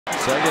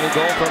Second and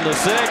goal from the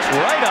 6,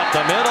 right up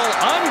the middle,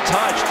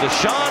 untouched.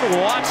 Deshaun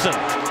Watson.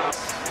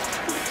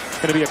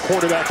 Going to be a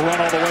quarterback run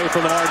all the way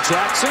for Lamar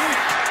Jackson.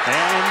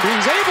 And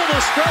he's able to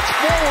stretch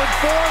forward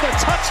for the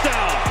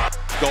touchdown.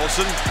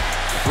 Golson,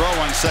 throw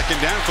on second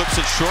down, flips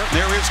it short,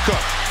 and there is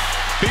Cook.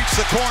 Beats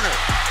the corner.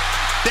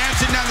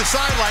 Dancing down the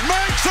sideline,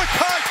 makes a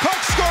cut. Cook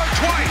scored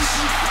twice.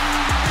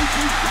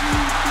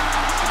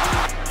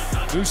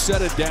 New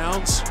set of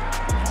downs.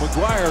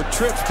 McGuire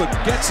trips but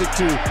gets it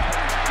to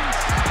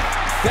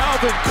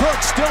Dalvin Cook,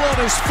 still on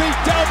his feet.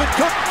 Dalvin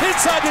Cook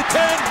inside the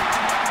 10.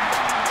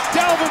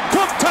 Dalvin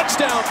Cook,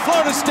 touchdown,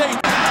 Florida State.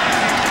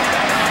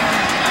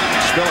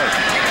 Spiller.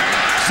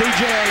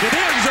 CJ to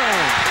the end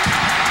zone.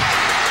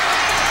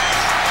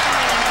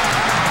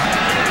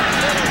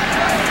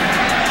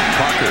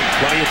 Parker,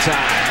 plenty of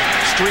time.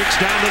 Streaks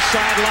down the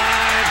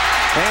sideline.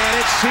 And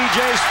it's CJ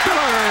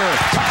Spiller.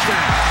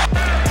 Touchdown.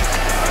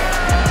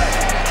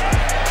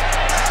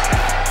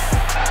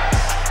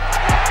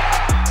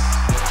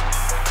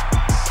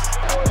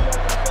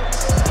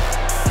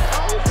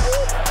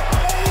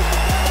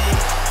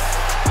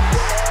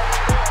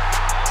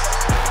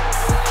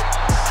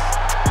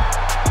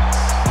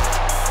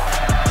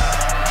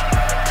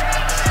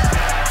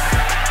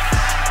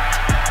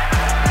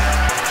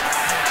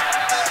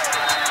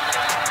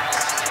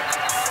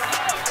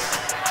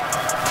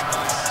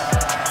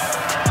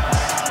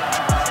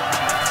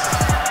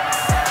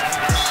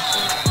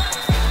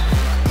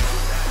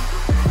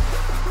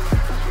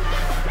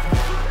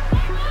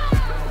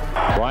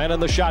 Bryant in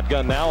the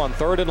shotgun now on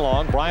 3rd and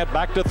long. Bryant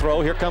back to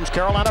throw. Here comes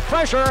Carolina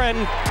pressure,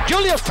 and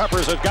Julius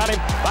Peppers has got him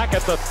back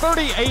at the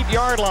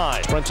 38-yard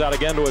line. Sprints out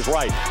again to his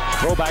right.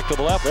 Throw back to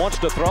the left. Wants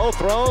to throw.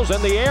 Throws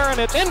in the air, and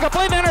it's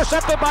incomplete.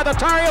 Intercepted by the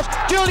Tar Heels.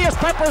 Julius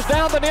Peppers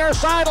down the near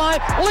sideline.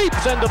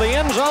 Leaps into the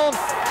end zone.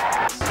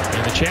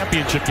 In the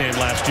championship game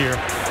last year.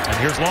 And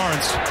here's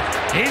Lawrence.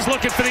 He's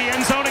looking for the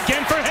end zone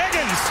again for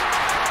Higgins.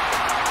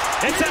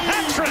 It's a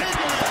hat trick.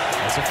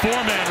 It's a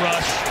 4-man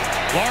rush.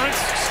 Lawrence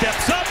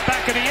steps up,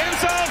 back in the end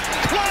zone.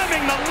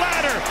 Climbing the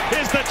ladder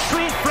is the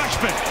true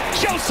freshman,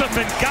 Joseph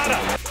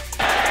Ngata.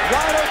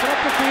 Wide open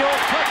up the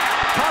field.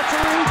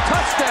 Pottery,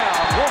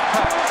 touchdown.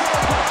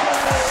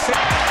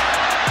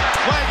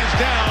 Flag is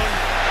down.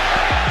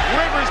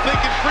 Rivers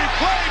thinking free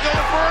play,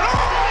 going for it.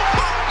 Oh,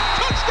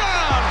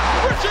 touchdown!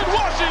 Richard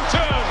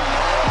Washington!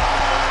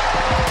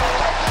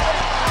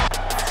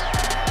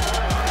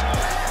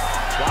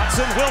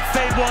 Watson will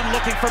fade one,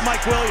 looking for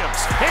Mike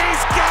Williams.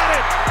 He's got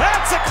it!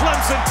 That's a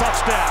Clemson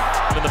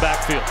touchdown! In the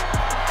backfield.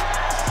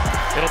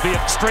 It'll be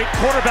a straight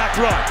quarterback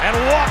run, and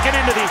walking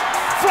into the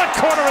front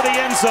corner of the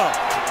end zone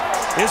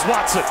is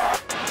Watson.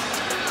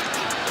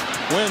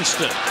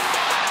 Winston.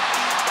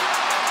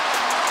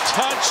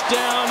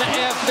 Touchdown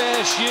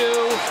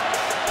FSU.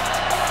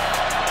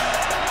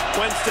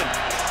 Winston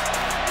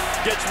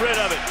gets rid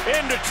of it.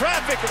 Into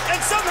traffic,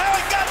 and somehow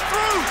it got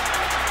through.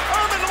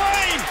 Urban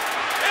Lane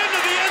into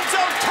the end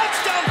zone.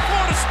 Touchdown,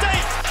 Florida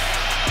State.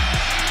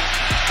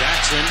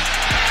 Jackson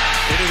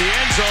into the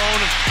end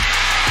zone.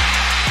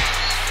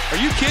 Are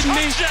you kidding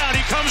me? Touchdown,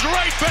 he comes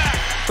right back.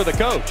 For the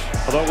coach.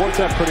 Although it worked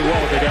out pretty well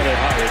when they got it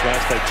high,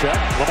 guys. They check.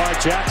 Lamar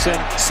Jackson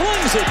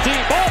slings it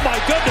deep. Oh my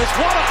goodness,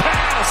 what a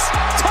pass!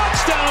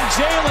 Touchdown,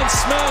 Jalen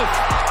Smith.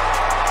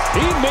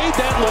 He made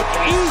that look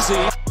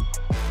easy.